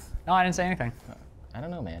gonna lose? No, I didn't say anything. I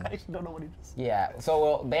don't know, man. I actually don't know what he just. Yeah, so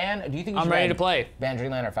well, ban, do you think you I'm should ready ban- to play. ban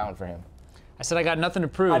Dreamland or Fountain for him? I said I got nothing to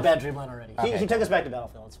prove. I bad Dreamland already. Okay. He took us back to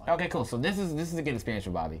Battlefield. It's fine. Okay, cool. So this is a good experience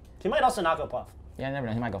for Bobby. He might also not go Puff. Yeah, I never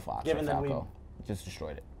know. He might go Fox Given or that we- Falco. Just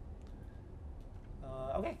destroyed it.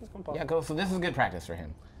 Okay, he's going Puff. Yeah, cool. So this is good practice for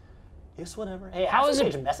him. Yes, whatever. Hey, How is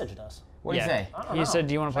it- Page messaged us. What do you say? I don't He know. said,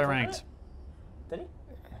 do you want to play Should I click on ranked? it? Did he?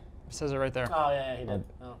 It says it right there. Oh yeah, he did.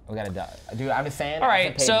 Oh. We gotta dude. I'm just saying. All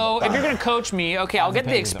right, so if you're gonna coach me, okay, I'll get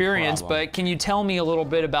the Page is a experience, problem. but can you tell me a little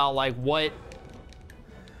bit about like what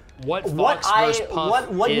What Fox versus Puff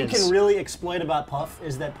what you is? can really exploit about Puff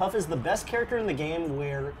is that Puff is the best character in the game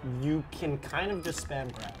where you can kind of just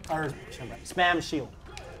spam shield,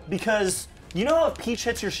 because you know if Peach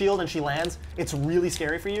hits your shield and she lands, it's really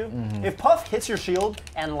scary for you. Mm-hmm. If Puff hits your shield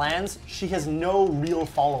and lands, she has no real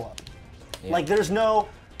follow up. Like there's no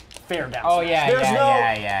fair down. Oh, smash. yeah, There's yeah,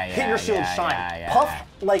 no yeah, hit your shield yeah, shine. yeah. Puff,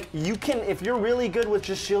 like you can, if you're really good with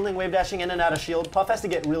just shielding, wave dashing in and out of shield, Puff has to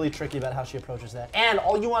get really tricky about how she approaches that. And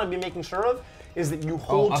all you want to be making sure of is that you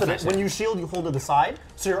hold to the, when you shield, you hold to the side,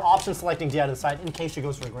 so your option selecting D out of the side in case she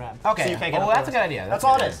goes for a grab. Okay. So you can't get Oh, up that's the a good rest. idea. That's That's a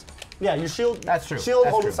all good it is. Yeah, you shield. That's true. Shield,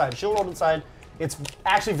 That's hold to true. the side. Shield, hold to the side. It's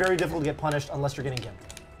actually very difficult to get punished unless you're getting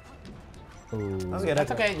gimped. Ooh. That's good.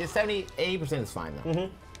 That's okay. Just 80% is fine though.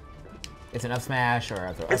 Mm-hmm. It's an up smash or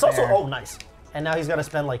a throw. It's up also air. nice. And now he's got to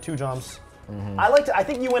spend like 2 jumps. I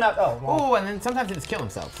think you went out. Oh, well, Ooh, and then sometimes they just kill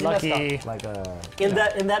themselves. lucky? Like in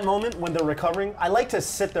that moment when they're recovering, I like to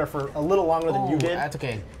sit there for a little longer than you did. That's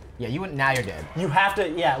okay. Yeah, you went. Now you're dead. You have to,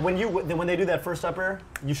 yeah. When they do that first up air,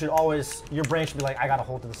 you should always, your brain should be like, I gotta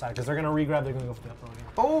hold to the side because they're gonna re-grab. They're gonna go for the up air again.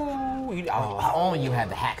 Oh, only you had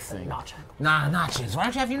the hacks thing. Notch. Nah, notches. Why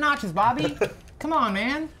don't you have your notches, Bobby? Come on,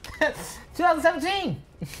 man. 2017.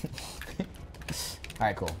 All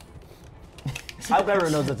right, cool. I hope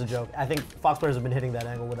everyone knows that's a joke. I think Fox players have been hitting that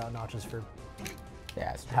angle without notches for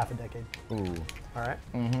Yeah, it's true. half a decade. Ooh. All right.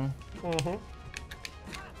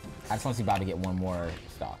 I just want to see Bobby get one more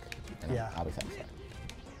stock. And Yeah. I'll be satisfied.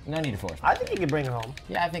 No need to force. I think you could bring it home.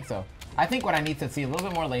 Yeah, I think so. I think what I need to see a little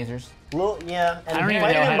bit more lasers. Yeah, and I don't even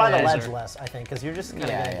fighting know him how by to the ledge laser. less, I think, because you're just kind of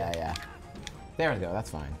Yeah. There we go. That's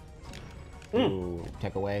fine. Ooh,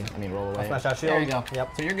 take away. I mean, roll away. Smash out There you shield. go. Yep.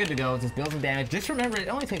 So you're good to go. Just build some damage. Just remember, it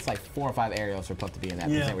only takes like 4 or 5 aerials for Puff to be in that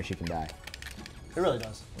percent where she can die. It really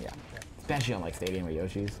does. Yeah. Especially on like Stadium or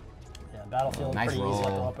Yoshi's. Yeah, Battlefield, Nice pretty easy, like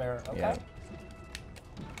roll. up air. Okay. Yeah.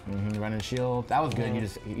 Running shield. That was good.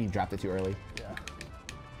 You dropped it too early. Yeah.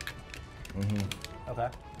 Okay.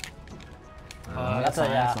 That's fine.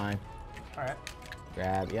 yeah. That's fine. All right.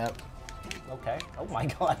 Grab, yep. Okay. Oh my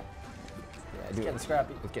god. Yeah, It's getting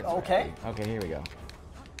scrappy. It's getting okay. scrappy. Okay, here we go.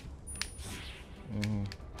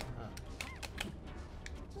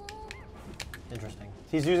 Interesting.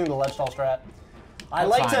 He's using the ledge stall strat. I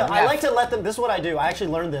like to let them. This is what I do. I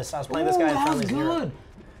actually learned this. I was playing this guy in Friendly Zero.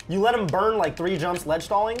 You let them burn like 3 jumps ledge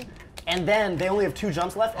stalling, and then they only have 2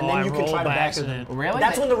 jumps left, and then you can try to back them. Really?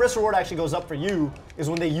 That's when the risk reward actually goes up for you. Is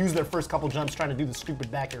when they use their first couple jumps trying to do the stupid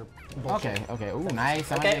back air bullshit. Okay. Okay. Ooh, nice.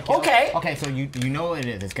 Okay. Okay. Okay. So you know what it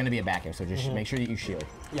is. It's gonna be a back air. So just make sure that you shield.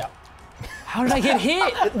 Yeah. How did I get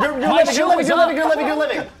hit? You're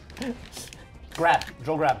living. Grab.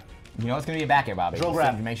 Joel, grab. You know it's gonna be a back air, Bobby. Joel,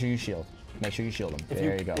 grab. So make sure you shield. Make sure you shield them.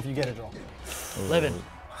 There you go. If you get it, Joel. Living.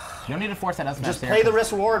 You don't need to force that up smash. Just play the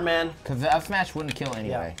risk reward, man. Because the up smash wouldn't kill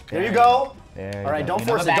anyway. Yeah. There you go. There All right, don't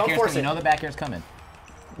force it. Don't force it. You know the back air's coming.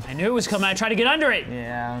 I knew it was coming. I tried to get under it.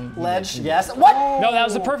 Yeah. Ledge, yes. What? No, that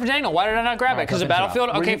was the perfect angle. Why did I not grab it? Because of Battlefield?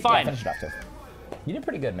 Okay, fine. Finish it off, Toph. You did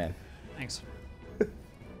pretty good, man. Thanks. You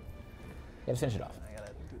gotta finish it off.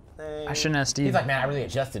 I shouldn't have Steve. He's like, man, I really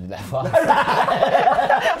adjusted to that far.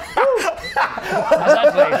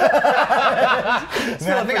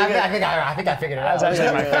 I think I figured it out. That's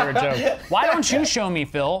actually my favorite joke. Why don't you show me,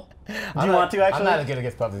 Phil? Do you want to, actually? I'm not as good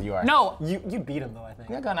against pubs as you are. No. You beat him, though, I think.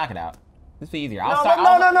 Yeah, go knock it out. This will be easier.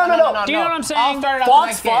 No. Do you know what I'm saying? I'll start it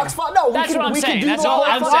Fox. No, That's what I'm saying. do That's the all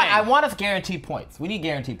whole I'm thing. saying. I want us guaranteed points. We need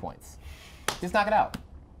guaranteed points. Just knock it out.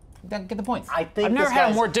 Get the points. I think I've never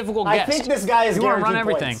had a more difficult guest. I think this guy is You want to guaranteed run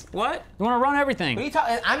everything. points. What? You want to run everything. What are you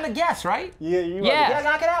talking? I'm the guest, right? Yeah. Yeah. You gotta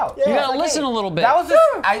knock it out. Yeah. You gotta listen a little bit. That was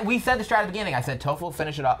just, we said the strat at the beginning. I said Toph will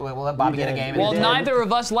finish it off. We'll let Bobby get a game. Well, neither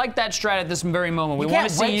of us like that strat at this very moment. We want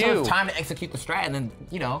to see You can't wait till you. it's time to execute the strat and then,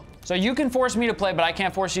 you know. So you can force me to play, but I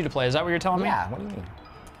can't force you to play. Is that what you're telling me? Yeah, what do you mean?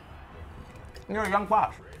 You're a young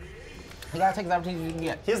fox. You gotta take the opportunities you can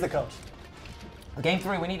get. He's the coach. Game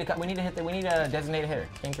 3, we need to designate a hitter.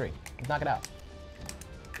 Game 3. Let's knock it out.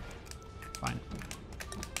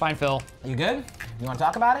 Fine, Phil. You good? You want to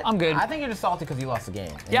talk about it? I'm good. I think you're just salty because you lost the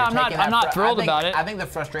game. And Yeah, you're I'm not thrilled about it. I think the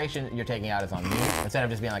frustration you're taking out is on me instead of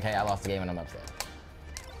just being like, hey, I lost the game and I'm upset.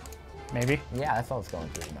 Maybe. Yeah, that's all that's going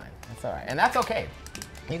through your mind. That's all right, and that's okay.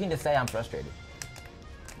 You can just say I'm frustrated.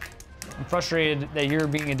 I'm frustrated that you're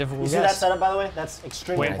being a difficult You see guest. that setup, by the way? That's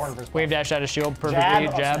extremely important for his Wave dash out of shield perfectly. Jab,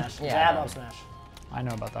 up smash. Yeah, Jab, up smash. I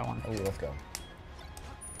know about that one. Ooh, let's go.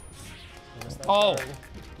 Oh.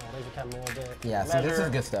 Yeah, so this is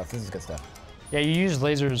good stuff. This is good stuff. Yeah, you use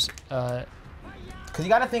lasers. Because you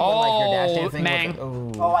got to think when like your dash dancing. Mang.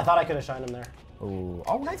 Oh, I thought I could have shined him there. Ooh.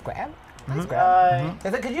 Oh, nice grab. Nice grab.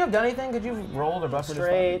 Could you have done anything? Could you have rolled or buffered?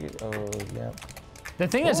 Straight. Oh, yeah. The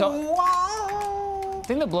thing that's Wow. the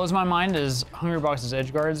thing that blows my mind is Hungrybox's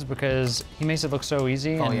edge guards because he makes it look so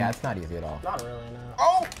easy. Oh and yeah, it's not easy at all. Not really, no.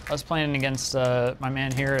 Oh! Us playing against my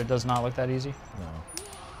man here, it does not look that easy. No,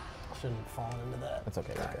 Shouldn't have fallen into that. that's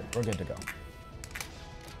okay. We're good. We're good to go.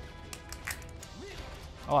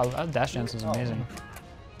 Oh, that dash dance is amazing.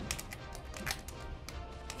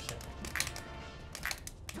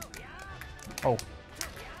 Oh.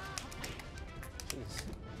 Jeez.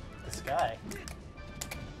 This guy.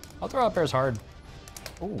 I'll throw up airs hard.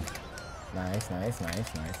 Ooh. Nice.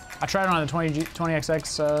 I tried it on the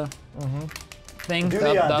 20XX thing, Do the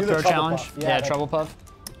the up throw trouble challenge. puff. Yeah, Yeah, trouble puff.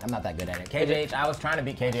 I'm not that good at it. KJH, I was trying to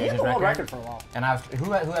beat He had KJH's the world record. record for a while. And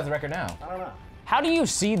who has the record now? I don't know. How do you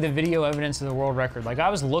see the video evidence of the world record? Like, I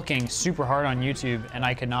was looking super hard on YouTube and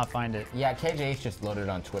I could not find it. Yeah, KJH just loaded it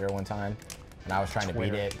on Twitter one time, and I was trying to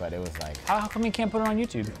beat it, but it was like, How come you can't put it on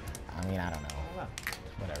YouTube? I mean, I don't know.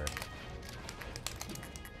 Whatever.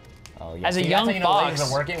 Oh yeah. As a See, young that's how you know fox. lasers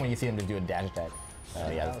are working when you see them just do a dash attack.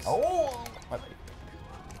 Yeah. Oh.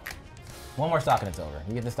 One more stock and it's over.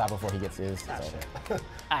 You get the stop before he gets his. It's over.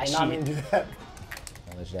 I did not mean to do that.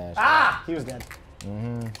 Let's dash. Ah! He was dead.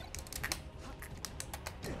 Mm-hmm.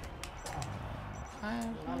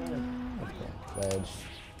 Ledge.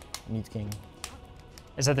 Meets King.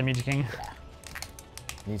 Is that the Meet King? Yeah.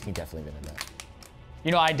 Meets King definitely been in that.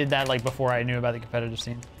 You know, I did that like before I knew about the competitive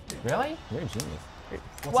scene. Really? You're a genius.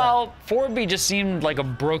 Well, 4B just seemed like a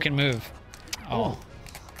broken move. Oh.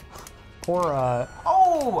 Poor,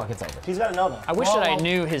 Oh, it's over. He's got to know, though. I wish that I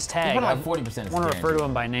knew his tag. He's I like 40%. want to refer to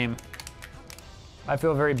him by name. I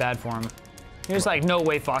feel very bad for him. He was like, no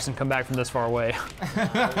way Fox can come back from this far away.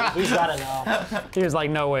 He's got to know. He was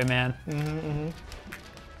like, no way, man.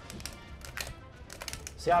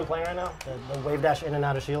 See how I'm playing right now? The wave dash in and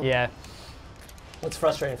out of shield? Yeah. It's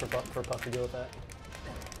frustrating for Puff to deal with that.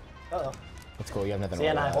 Uh-oh. That's cool. You have nothing See,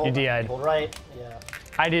 and I to hold, You DI'd. hold right. Yeah.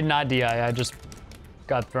 I did not DI, I just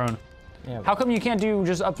got thrown. Yeah. How come you can't do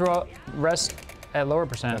just up throw rest? at lower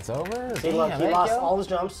percent. That's over. See, look, he lost all his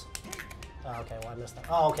jumps. Oh, okay, well, I missed that.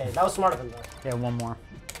 Oh, okay, that was smart of him, though. Yeah, one more.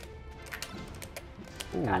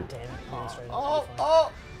 Ooh. God damn it.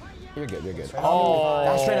 Oh. You're good, you're good. Oh,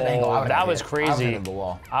 that was straight up angle. That was crazy. The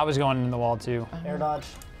wall. I was going in the wall too. Air dodge.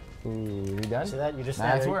 Ooh, you done? See that? You just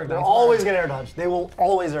nice work. They're always gonna air dodge. They will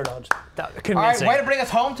always air dodge. Convincing. All right, way to bring us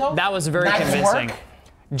home, Toph. That was very convincing. Work.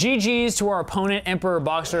 GG's to our opponent, Emperor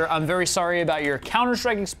Boxer. I'm very sorry about your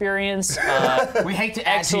Counter-Strike experience. We hate to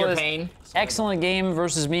add to your pain. Excellent game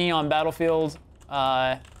versus me on Battlefield.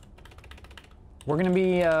 We're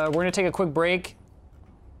gonna take a quick break.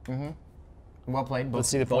 Well played. Let's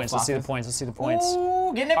see the points. Let's see the points. Let's see the points.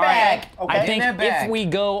 Ooh, getting it back. Right. Okay. I think if we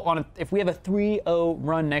go on, if we have a 3-0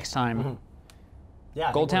 run next time,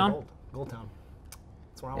 yeah, Gold Town. Gold Town.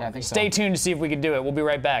 That's where I yeah, want. I think Stay tuned to see if we can do it. We'll be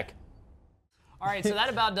right back. All right, so that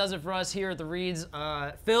about does it for us here at the Reeds.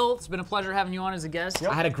 Phil, it's been a pleasure having you on as a guest.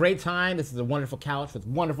 I had a great time. This is a wonderful couch with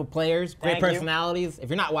wonderful players, great personalities. If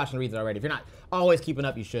you're not watching the Reeds already, if you're not always keeping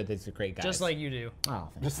up, you should. These are great guys. Just like you do. Oh,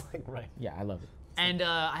 thanks. Just like, right. Yeah, I love it. And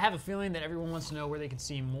I have a feeling that everyone wants to know where they can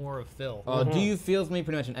see more of Phil. Do you feel me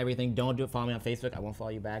pretty much on everything? Don't do it. Follow me on Facebook. I won't follow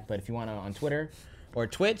you back. But if you want to on Twitter or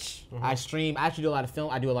Twitch, I stream. I actually do a lot of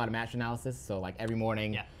film. I do a lot of match analysis. So like every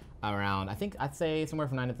morning around, I think I'd say somewhere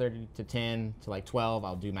from 9:30 to 10 to like 12,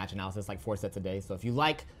 I'll do match analysis like 4 sets a day. So if you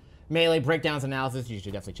like Melee breakdowns analysis, you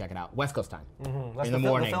should definitely check it out. West Coast time. That's in the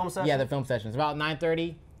morning. The film session? Yeah, the film session. It's about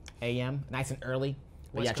 9:30 a.m. Nice and early.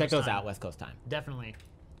 But yeah, check those out. West Coast time. Definitely.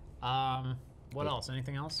 What else?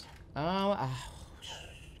 Anything else?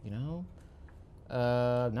 You know,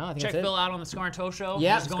 no, I think Check that's Phil it. out on the Scar and Toe show.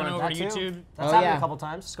 Yeah, He's going over to YouTube. That's happened a couple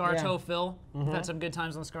times. Scar Toe Phil. We've had some good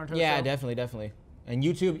times on the Scar and Toe show. Yeah, definitely. And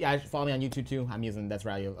YouTube, yeah, follow me on YouTube too. That's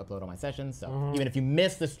where I upload all my sessions. So even if you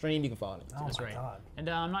miss the stream, you can follow me. That's right. God. And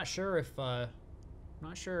I'm not sure if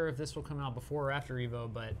this will come out before or after Evo,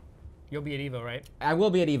 but you'll be at Evo, right? I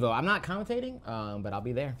will be at Evo. I'm not commentating, but I'll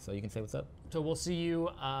be there, so you can say what's up. So we'll see you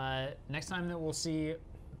next time. That we'll see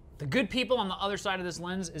the good people on the other side of this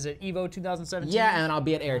lens is at Evo 2017. Yeah, and I'll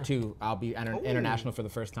be at Air too. I'll be international for the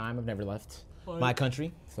first time. I've never left my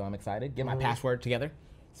country, so I'm excited. Get my password together,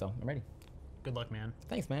 so I'm ready. Good luck, man.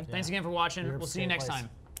 Thanks, man. Thanks again for watching. We'll see you next time.